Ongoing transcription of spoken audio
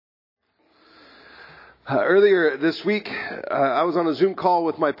Earlier this week, I was on a Zoom call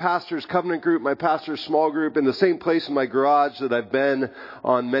with my pastor's covenant group, my pastor's small group, in the same place in my garage that I've been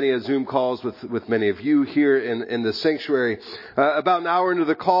on many a Zoom calls with many of you here in the sanctuary. About an hour into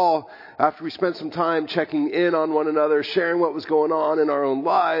the call, after we spent some time checking in on one another, sharing what was going on in our own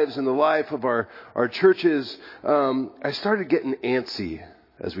lives and the life of our churches, I started getting antsy,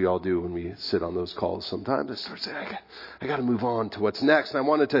 as we all do when we sit on those calls sometimes. I started saying, I got to move on to what's next. And I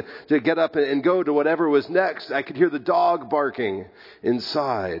wanted to get up and go to whatever was next. I could hear the dog barking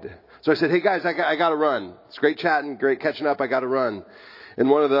inside. So I said, hey guys, I got to run. It's great chatting, great catching up. I got to run. And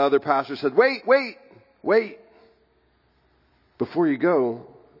one of the other pastors said, wait. Before you go,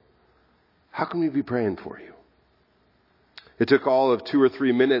 how can we be praying for you? It took all of 2 or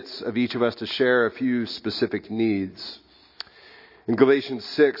 3 minutes of each of us to share a few specific needs. In Galatians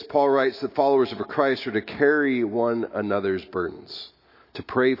 6, Paul writes that followers of Christ are to carry one another's burdens, to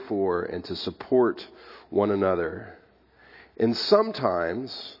pray for and to support one another. And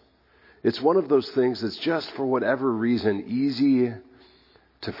sometimes it's one of those things that's just for whatever reason easy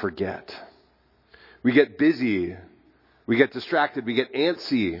to forget. We get busy, we get distracted, we get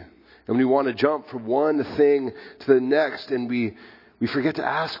antsy, and we want to jump from one thing to the next, and we forget to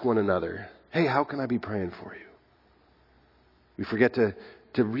ask one another, hey, how can I be praying for you? We forget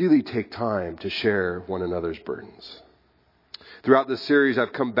to really take time to share one another's burdens. Throughout this series,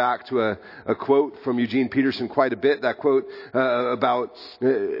 I've come back to a quote from Eugene Peterson quite a bit. That quote about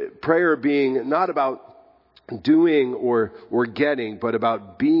prayer being not about doing or getting, but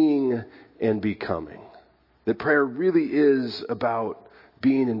about being and becoming. That prayer really is about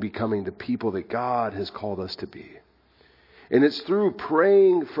being and becoming the people that God has called us to be. And it's through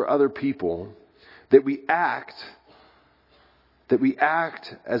praying for other people that we act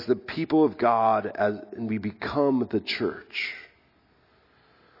as the people of God and we become the church.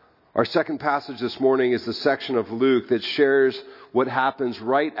 Our second passage this morning is the section of Luke that shares what happens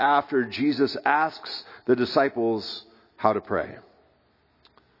right after Jesus asks the disciples how to pray.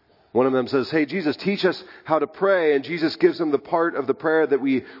 One of them says, hey, Jesus, teach us how to pray. And Jesus gives them the part of the prayer that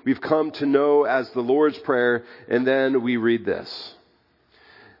we've come to know as the Lord's Prayer. And then we read this.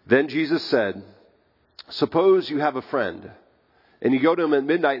 Then Jesus said, suppose you have a friend. And you go to him at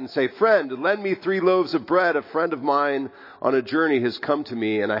midnight and say, friend, lend me 3 loaves of bread. A friend of mine on a journey has come to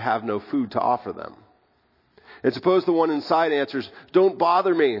me and I have no food to offer them. And suppose the one inside answers, don't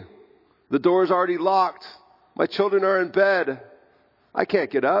bother me. The door's already locked. My children are in bed. I can't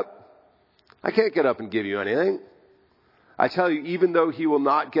get up. I can't get up and give you anything. I tell you, even though he will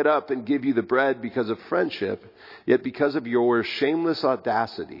not get up and give you the bread because of friendship, yet because of your shameless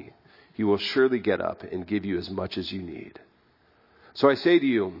audacity, he will surely get up and give you as much as you need. So I say to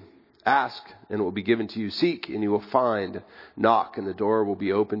you, ask and it will be given to you. Seek and you will find. Knock and the door will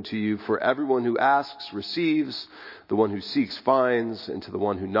be opened to you. For everyone who asks receives. The one who seeks finds. And to the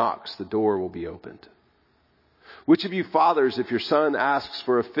one who knocks, the door will be opened. Which of you fathers, if your son asks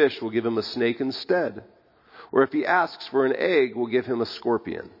for a fish, will give him a snake instead? Or if he asks for an egg, will give him a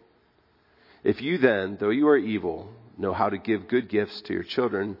scorpion? If you then, though you are evil, know how to give good gifts to your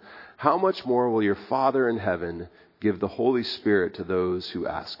children, how much more will your Father in heaven give the Holy Spirit to those who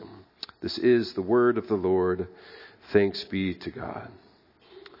ask him? This is the word of the Lord. Thanks be to God.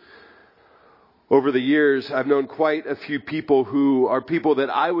 Over the years, I've known quite a few people who are people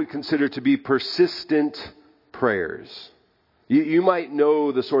that I would consider to be persistent prayers. You might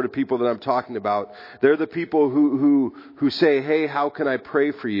know the sort of people that I'm talking about. They're the people who say, hey, how can I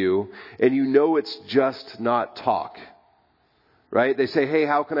pray for you? And you know it's just not talk. Right? They say, hey,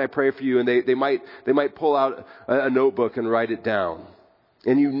 how can I pray for you? And they might pull out a notebook and write it down.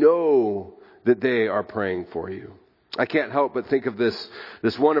 And you know that they are praying for you. I can't help but think of this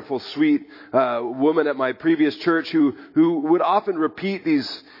wonderful, sweet woman at my previous church who would often repeat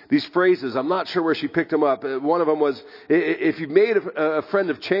these phrases. I'm not sure where she picked them up. One of them was, if you've made a friend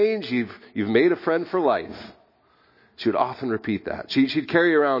of change, you've made a friend for life. She would often repeat that. She'd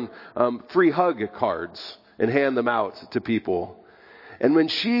carry around free hug cards and hand them out to people. And when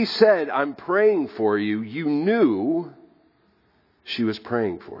she said, I'm praying for you, you knew she was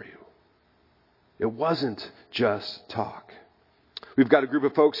praying for you. It wasn't just talk. We've got a group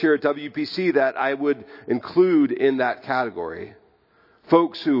of folks here at WPC that I would include in that category.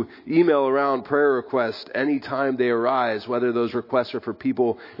 Folks who email around prayer requests anytime they arise, whether those requests are for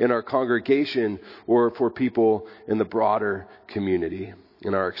people in our congregation or for people in the broader community,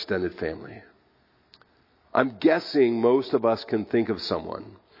 in our extended family. I'm guessing most of us can think of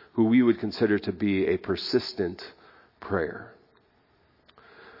someone who we would consider to be a persistent prayer.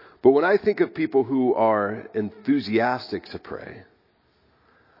 But when I think of people who are enthusiastic to pray,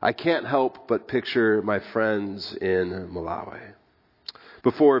 I can't help but picture my friends in Malawi.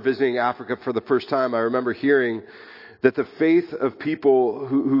 Before visiting Africa for the first time, I remember hearing that the faith of people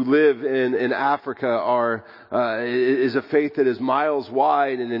who live in Africa is a faith that is miles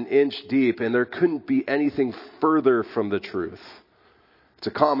wide and an inch deep, and there couldn't be anything further from the truth. It's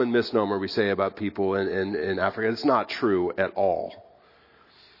a common misnomer we say about people in Africa. It's not true at all.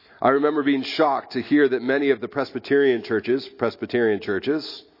 I remember being shocked to hear that many of the Presbyterian churches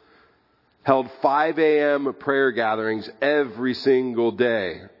held 5 a.m. prayer gatherings every single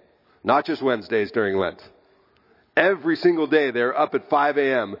day. Not just Wednesdays during Lent. Every single day they're up at 5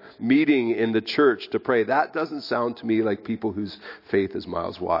 a.m. meeting in the church to pray. That doesn't sound to me like people whose faith is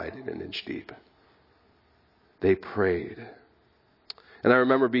miles wide and an inch deep. They prayed. And I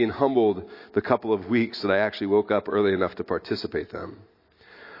remember being humbled the couple of weeks that I actually woke up early enough to participate them.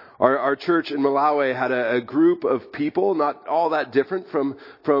 Our church in Malawi had a group of people, not all that different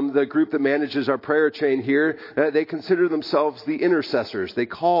from the group that manages our prayer chain here. They consider themselves the intercessors. They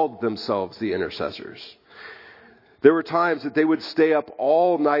called themselves the intercessors. There were times that they would stay up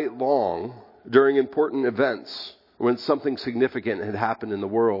all night long during important events when something significant had happened in the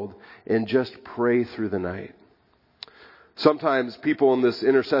world and just pray through the night. Sometimes people in this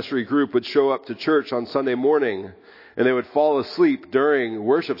intercessory group would show up to church on Sunday morning and they would fall asleep during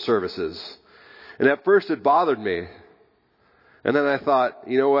worship services. And at first it bothered me. And then I thought,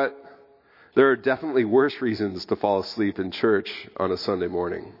 you know what? There are definitely worse reasons to fall asleep in church on a Sunday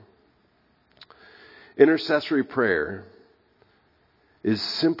morning. Intercessory prayer is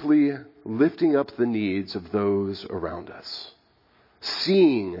simply lifting up the needs of those around us,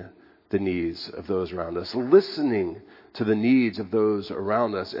 seeing the needs of those around us, listening to the needs of those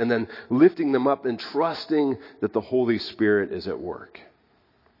around us, and then lifting them up and trusting that the Holy Spirit is at work.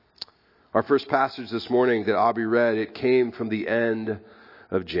 Our first passage this morning that Aubrey read, it came from the end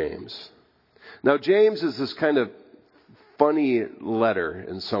of James. Now, James is this kind of funny letter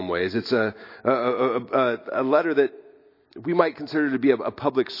in some ways. It's a letter that we might consider to be a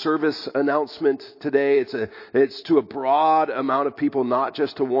public service announcement today. It's to a broad amount of people, not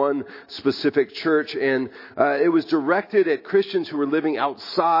just to one specific church. And it was directed at Christians who were living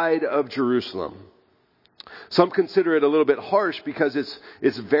outside of Jerusalem. Some consider it a little bit harsh because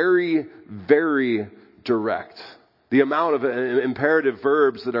it's very, very direct. The amount of imperative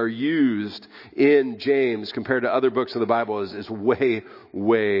verbs that are used in James compared to other books of the Bible is way,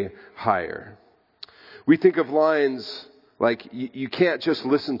 way higher. We think of lines like, you can't just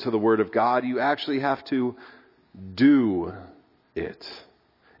listen to the Word of God, you actually have to do it.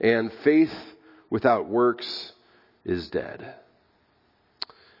 And faith without works is dead.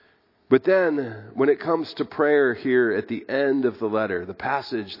 But then, when it comes to prayer here at the end of the letter, the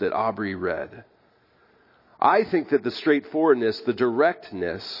passage that Aubrey read, I think that the straightforwardness, the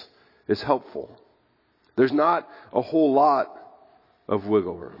directness is helpful. There's not a whole lot of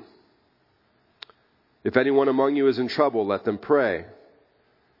wiggle room. If anyone among you is in trouble, let them pray.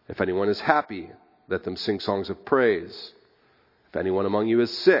 If anyone is happy, let them sing songs of praise. If anyone among you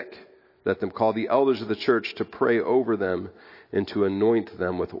is sick, let them call the elders of the church to pray over them and to anoint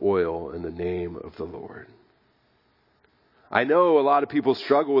them with oil in the name of the Lord. I know a lot of people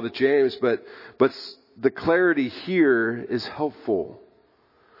struggle with James, but the clarity here is helpful.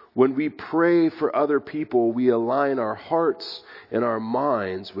 When we pray for other people, we align our hearts and our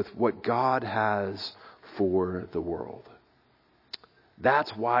minds with what God has for the world.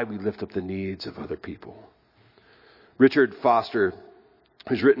 That's why we lift up the needs of other people. Richard Foster,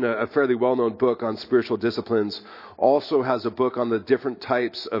 who's written a fairly well-known book on spiritual disciplines, also has a book on the different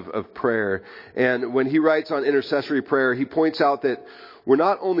types of prayer. And when he writes on intercessory prayer, he points out that we're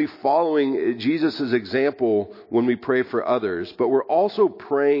not only following Jesus' example when we pray for others, but we're also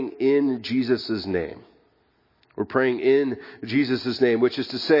praying in Jesus' name. We're praying in Jesus' name, which is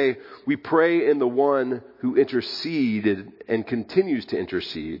to say, we pray in the one who interceded and continues to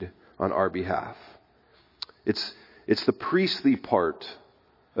intercede on our behalf. It's the priestly part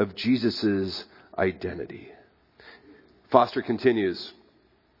of Jesus' identity. Foster continues,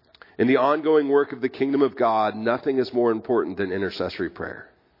 in the ongoing work of the kingdom of God, nothing is more important than intercessory prayer.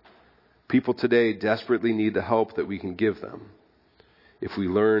 People today desperately need the help that we can give them if we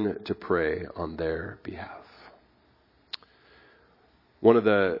learn to pray on their behalf. One of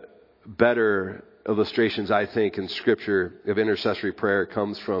the better illustrations, I think, in Scripture of intercessory prayer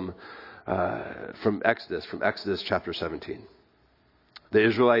comes from Exodus chapter 17. The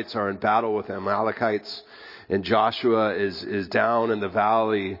Israelites are in battle with the Amalekites, and Joshua is down in the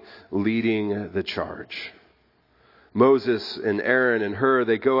valley leading the charge. Moses and Aaron and Hur,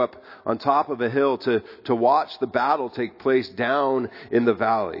 they go up on top of a hill to watch the battle take place down in the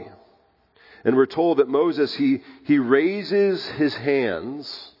valley. And we're told that Moses, he raises his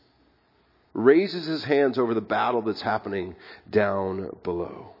hands over the battle that's happening down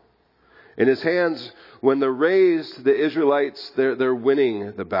below. In his hands, when they're raised, the Israelites, they're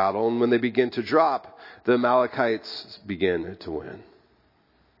winning the battle. And when they begin to drop, the Amalekites begin to win.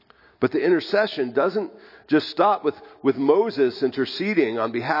 But the intercession doesn't just stop with Moses interceding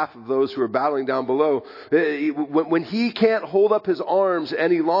on behalf of those who are battling down below. When he can't hold up his arms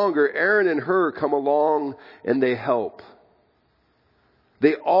any longer, Aaron and Hur come along and they help.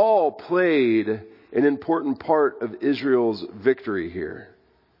 They all played an important part of Israel's victory here.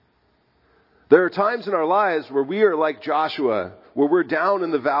 There are times in our lives where we are like Joshua, where we're down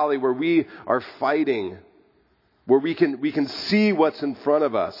in the valley, where we are fighting, where we can see what's in front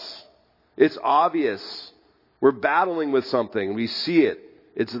of us. It's obvious. We're battling with something. We see it.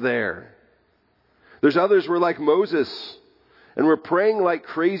 It's there. There's others, we're like Moses, and we're praying like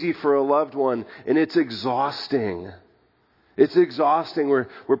crazy for a loved one, and it's exhausting. It's exhausting.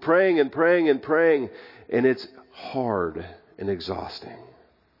 We're praying and praying and praying, and it's hard and exhausting.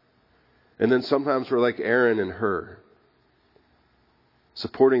 And then sometimes we're like Aaron and Hur,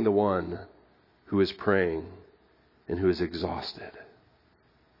 supporting the one who is praying and who is exhausted.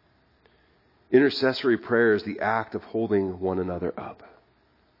 Intercessory prayer is the act of holding one another up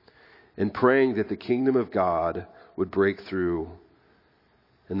and praying that the kingdom of God would break through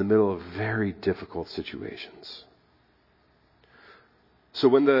in the middle of very difficult situations. So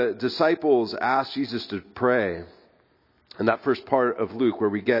when the disciples asked Jesus to pray, in that first part of Luke where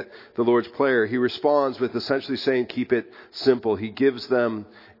we get the Lord's Prayer, he responds with essentially saying, keep it simple. He gives them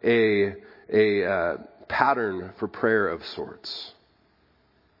a pattern for prayer of sorts.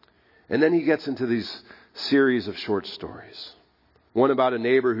 And then he gets into these series of short stories. One about a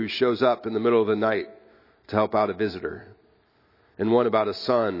neighbor who shows up in the middle of the night to help out a visitor. And one about a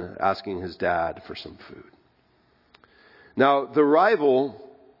son asking his dad for some food. Now, the arrival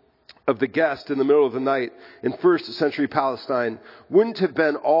of the guest in the middle of the night in first century Palestine wouldn't have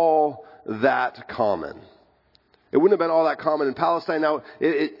been all that common. It wouldn't have been all that common in Palestine. Now,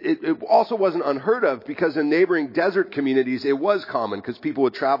 it also wasn't unheard of because in neighboring desert communities it was common because people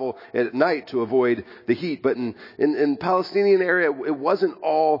would travel at night to avoid the heat. But in Palestinian area, it wasn't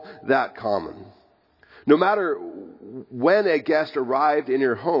all that common. No matter when a guest arrived in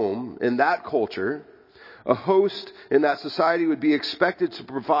your home, in that culture, a host in that society would be expected to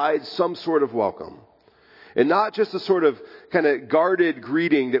provide some sort of welcome. And not just a sort of kind of guarded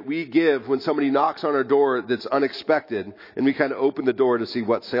greeting that we give when somebody knocks on our door that's unexpected and we kind of open the door to see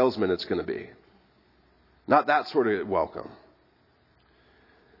what salesman it's going to be. Not that sort of welcome.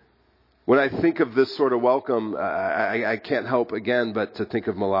 When I think of this sort of welcome, I can't help again but to think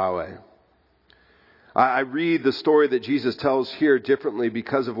of Malawi. I read the story that Jesus tells here differently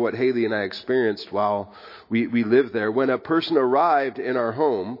because of what Haley and I experienced while we lived there. When a person arrived in our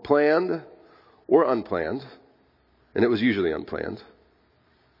home, planned or unplanned, and it was usually unplanned,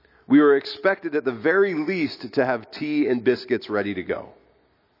 we were expected at the very least to have tea and biscuits ready to go.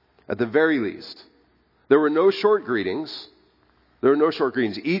 At the very least. There were no short greetings.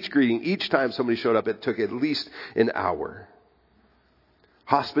 Each time somebody showed up, it took at least an hour.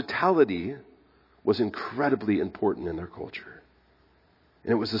 Hospitality was incredibly important in their culture.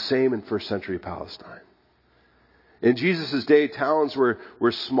 And it was the same in first century Palestine. In Jesus' day, towns were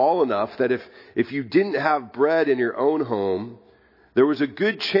small enough that if you didn't have bread in your own home, there was a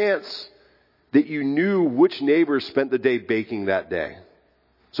good chance that you knew which neighbors spent the day baking that day.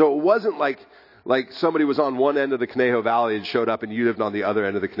 So it wasn't like somebody was on one end of the Conejo Valley and showed up and you lived on the other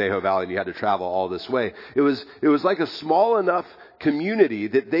end of the Conejo Valley and you had to travel all this way. It was like a small enough community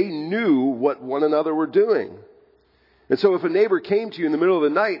that they knew what one another were doing. And so if a neighbor came to you in the middle of the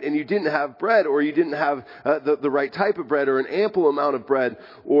night and you didn't have bread or you didn't have the right type of bread or an ample amount of bread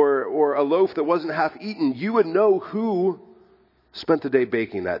or a loaf that wasn't half eaten, you would know who spent the day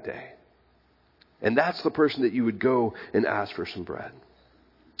baking that day. And that's the person that you would go and ask for some bread.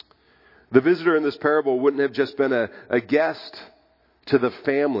 The visitor in this parable wouldn't have just been a guest to the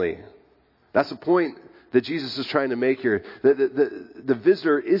family. That's the point that Jesus is trying to make here. The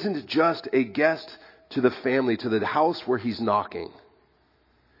visitor isn't just a guest to the family, to the house where he's knocking.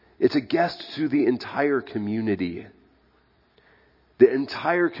 It's a guest to the entire community. The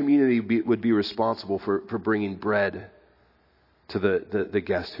entire community would be responsible for bringing bread to the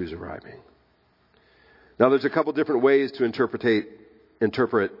guest who's arriving. Now there's a couple different ways to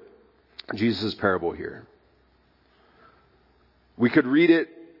interpret Jesus' parable here. We could read it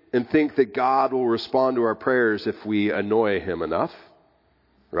and think that God will respond to our prayers if we annoy him enough,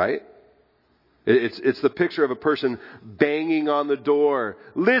 right? It's the picture of a person banging on the door.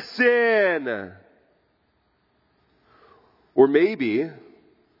 Listen! Or maybe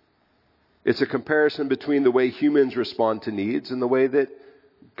it's a comparison between the way humans respond to needs and the way that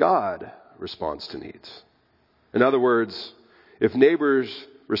God responds to needs. In other words, if neighbors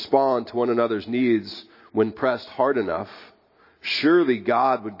respond to one another's needs when pressed hard enough, surely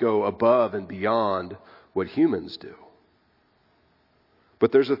God would go above and beyond what humans do.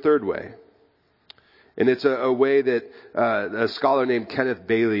 But there's a third way. And it's a way that a scholar named Kenneth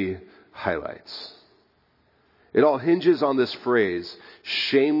Bailey highlights. It all hinges on this phrase,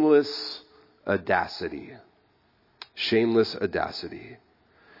 shameless audacity. Shameless audacity.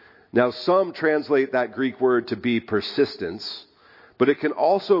 Now, some translate that Greek word to be persistence, but it can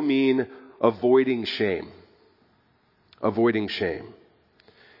also mean avoiding shame. Avoiding shame.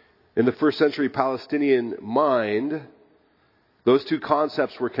 In the first century Palestinian mind, those two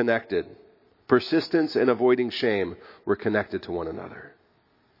concepts were connected. Persistence and avoiding shame were connected to one another.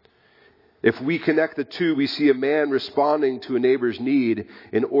 If we connect the two, we see a man responding to a neighbor's need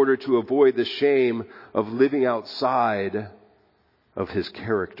in order to avoid the shame of living outside of his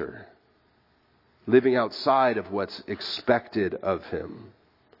character. Living outside of what's expected of him.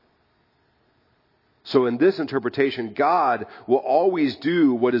 So in this interpretation, God will always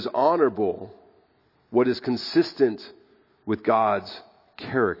do what is honorable, what is consistent with God's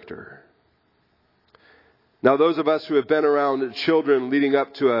character. Now, those of us who have been around children leading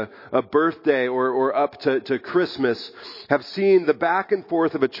up to a birthday or up to Christmas have seen the back and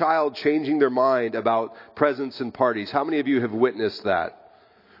forth of a child changing their mind about presents and parties. How many of you have witnessed that?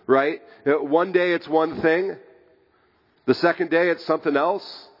 Right? One day it's one thing. The second day it's something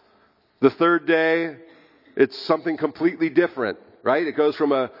else. The third day it's something completely different. Right? It goes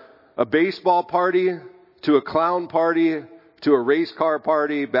from a baseball party to a clown party to a race car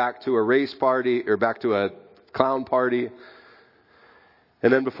party, back to a race party, or back to a clown party.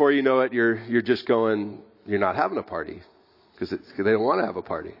 And then before you know it, you're just going, you're not having a party because they don't want to have a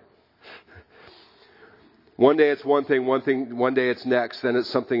party. One day it's one thing, one day it's next, then it's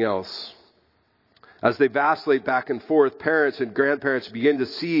something else. As they vacillate back and forth, parents and grandparents begin to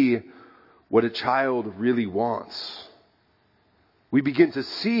see what a child really wants. We begin to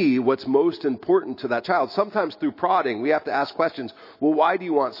see what's most important to that child. Sometimes through prodding, we have to ask questions. Well, why do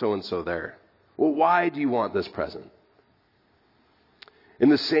you want so-and-so there? Well, why do you want this present? In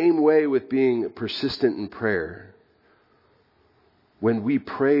the same way with being persistent in prayer, when we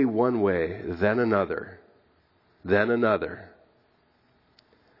pray one way, then another,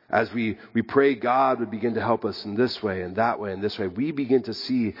 as we pray God would begin to help us in this way and that way and this way, we begin to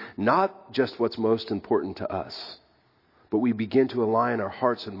see not just what's most important to us, but we begin to align our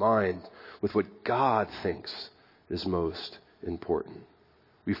hearts and minds with what God thinks is most important.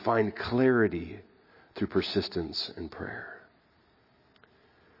 We find clarity through persistence in prayer.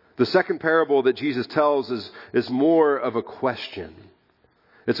 The second parable that Jesus tells is more of a question.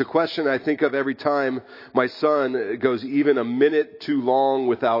 It's a question I think of every time my son goes even a minute too long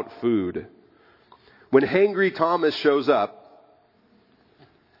without food. When Hangry Thomas shows up,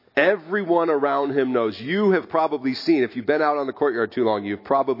 everyone around him knows. You have probably seen, if you've been out on the courtyard too long, you've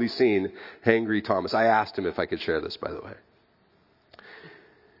probably seen Hangry Thomas. I asked him if I could share this, by the way.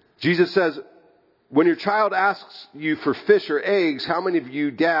 Jesus says, when your child asks you for fish or eggs, how many of you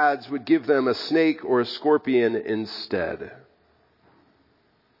dads would give them a snake or a scorpion instead?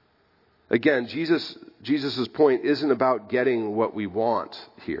 Again, Jesus' point isn't about getting what we want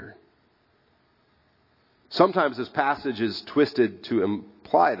here. Sometimes this passage is twisted to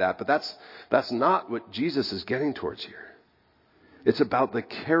imply that, but that's not what Jesus is getting towards here. It's about the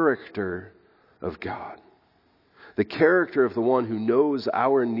character of God. The character of the one who knows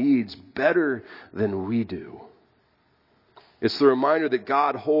our needs better than we do. It's the reminder that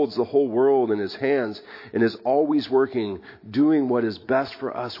God holds the whole world in his hands and is always working, doing what is best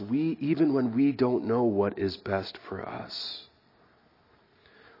for us, even when we don't know what is best for us.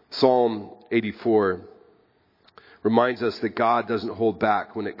 Psalm 84 reminds us that God doesn't hold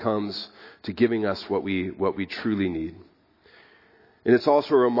back when it comes to giving us what we truly need. And it's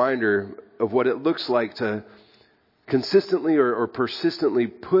also a reminder of what it looks like to consistently or persistently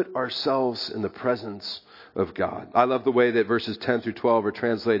put ourselves in the presence of God. I love the way that verses 10 through 12 are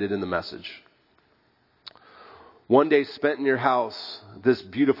translated in the Message. One day spent in your house, this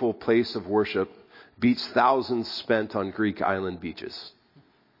beautiful place of worship, beats thousands spent on Greek island beaches.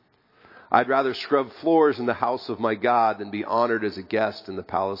 I'd rather scrub floors in the house of my God than be honored as a guest in the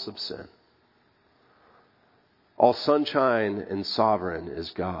palace of sin. All sunshine and sovereign is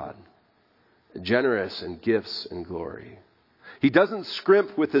God, generous in gifts and glory. He doesn't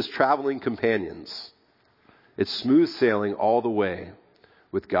scrimp with his traveling companions. It's smooth sailing all the way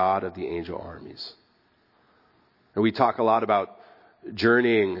with God of the angel armies. And we talk a lot about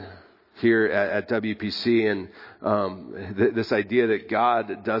journeying here at WPC, and this idea that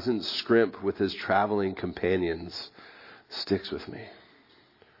God doesn't scrimp with his traveling companions sticks with me.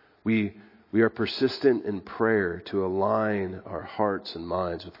 We are persistent in prayer to align our hearts and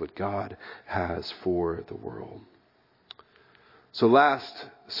minds with what God has for the world. So last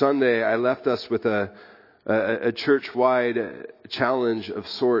Sunday, I left us with a church-wide challenge of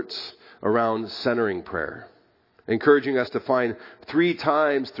sorts around centering prayer, encouraging us to find 3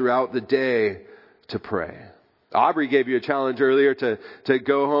 times throughout the day to pray. Aubrey gave you a challenge earlier to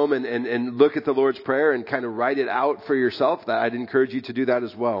go home and look at the Lord's Prayer and kind of write it out for yourself. I'd encourage you to do that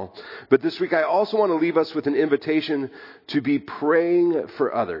as well. But this week I also want to leave us with an invitation to be praying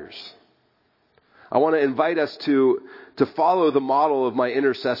for others. I want to invite us to follow the model of my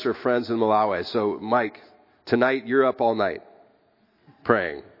intercessor friends in Malawi. So Mike, tonight you're up all night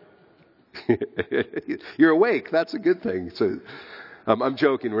praying. You're awake. That's a good thing. So I'm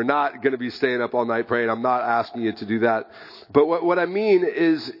joking. We're not going to be staying up all night praying. I'm not asking you to do that. But what I mean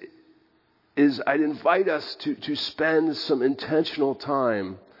is I'd invite us to spend some intentional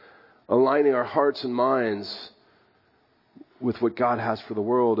time aligning our hearts and minds with what God has for the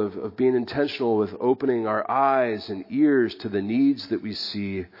world, of being intentional with opening our eyes and ears to the needs that we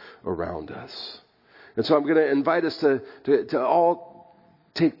see around us. And so I'm going to invite us to all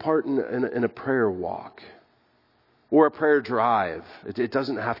take part in a prayer walk or a prayer drive. It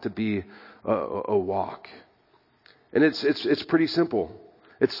doesn't have to be a walk. And it's pretty simple.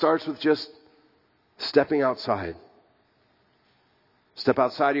 It starts with just stepping outside. Step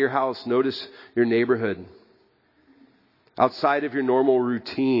outside of your house. Notice your neighborhood. Outside of your normal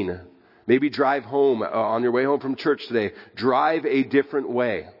routine. Maybe drive home on your way home from church today. Drive a different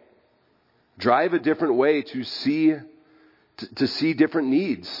way. Drive a different way to see different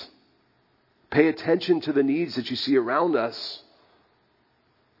needs. Pay attention to the needs that you see around us.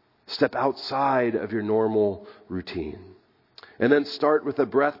 Step outside of your normal routine. And then start with a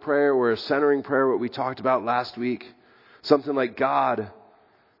breath prayer or a centering prayer, what we talked about last week. Something like, God,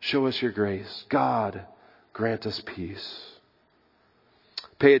 show us your grace. God, grant us peace.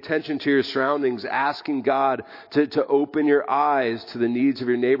 Pay attention to your surroundings, asking God to open your eyes to the needs of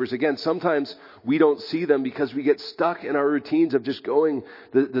your neighbors. Again, sometimes we don't see them because we get stuck in our routines of just going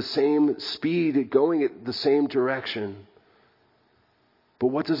the same speed, going at the same direction. But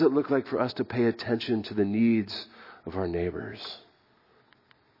what does it look like for us to pay attention to the needs of our neighbors?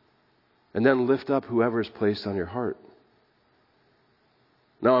 And then lift up whoever is placed on your heart.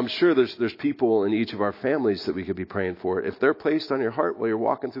 Now, I'm sure there's people in each of our families that we could be praying for. If they're placed on your heart while you're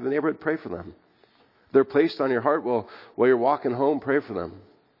walking through the neighborhood, pray for them. If they're placed on your heart while you're walking home, pray for them.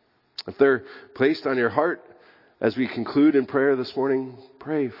 If they're placed on your heart as we conclude in prayer this morning,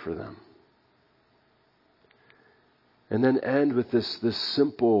 pray for them. And then end with this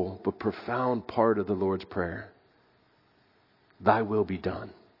simple but profound part of the Lord's Prayer. Thy will be done.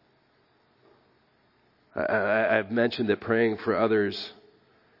 I've mentioned that praying for others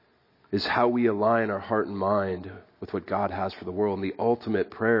is how we align our heart and mind with what God has for the world. And the ultimate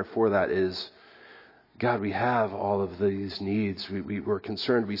prayer for that is, God, we have all of these needs. We're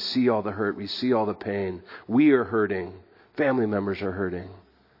concerned. We see all the hurt. We see all the pain. We are hurting. Family members are hurting.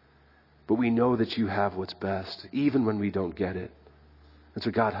 But we know that you have what's best, even when we don't get it. And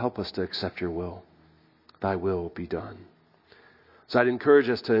so, God, help us to accept your will. Thy will be done. So I'd encourage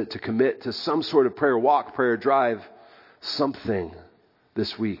us to commit to some sort of prayer walk, prayer drive, something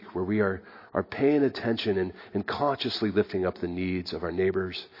this week where we are paying attention and consciously lifting up the needs of our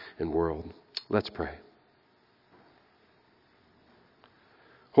neighbors and world. Let's pray.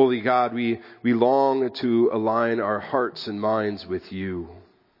 Holy God, we long to align our hearts and minds with you.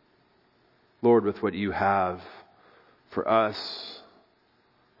 Lord, with what you have for us,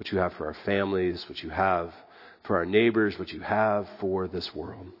 what you have for our families, what you have for our neighbors, what you have for this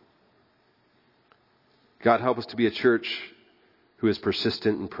world. God, help us to be a church who is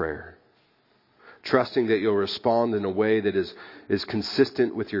persistent in prayer, trusting that you'll respond in a way that is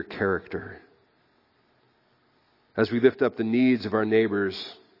consistent with your character. As we lift up the needs of our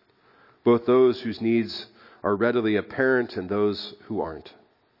neighbors, both those whose needs are readily apparent and those who aren't,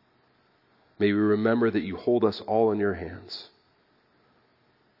 may we remember that you hold us all in your hands.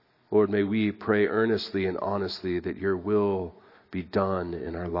 Lord, may we pray earnestly and honestly that your will be done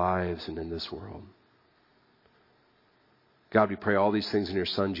in our lives and in this world. God, we pray all these things in your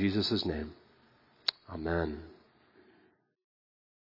Son, Jesus' name. Amen.